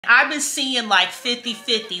I've been seeing like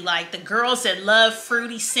 50-50, like the girls that love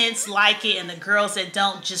fruity scents like it and the girls that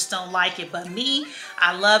don't just don't like it. But me,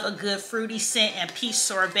 I love a good fruity scent, and peach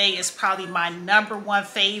sorbet is probably my #1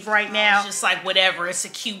 fave right now. Just like whatever, it's a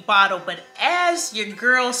cute bottle. But as your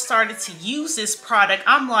girl started to use this product,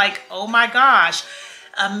 I'm like, oh my gosh.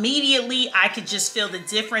 Immediately, I could just feel the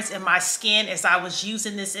difference in my skin as I was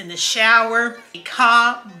using this in the shower. A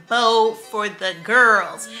combo for the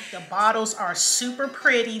girls. The bottles are super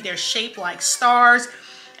pretty. They're shaped like stars,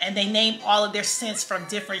 and they name all of their scents from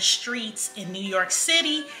different streets in New York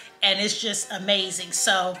City, and it's just amazing.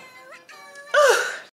 So,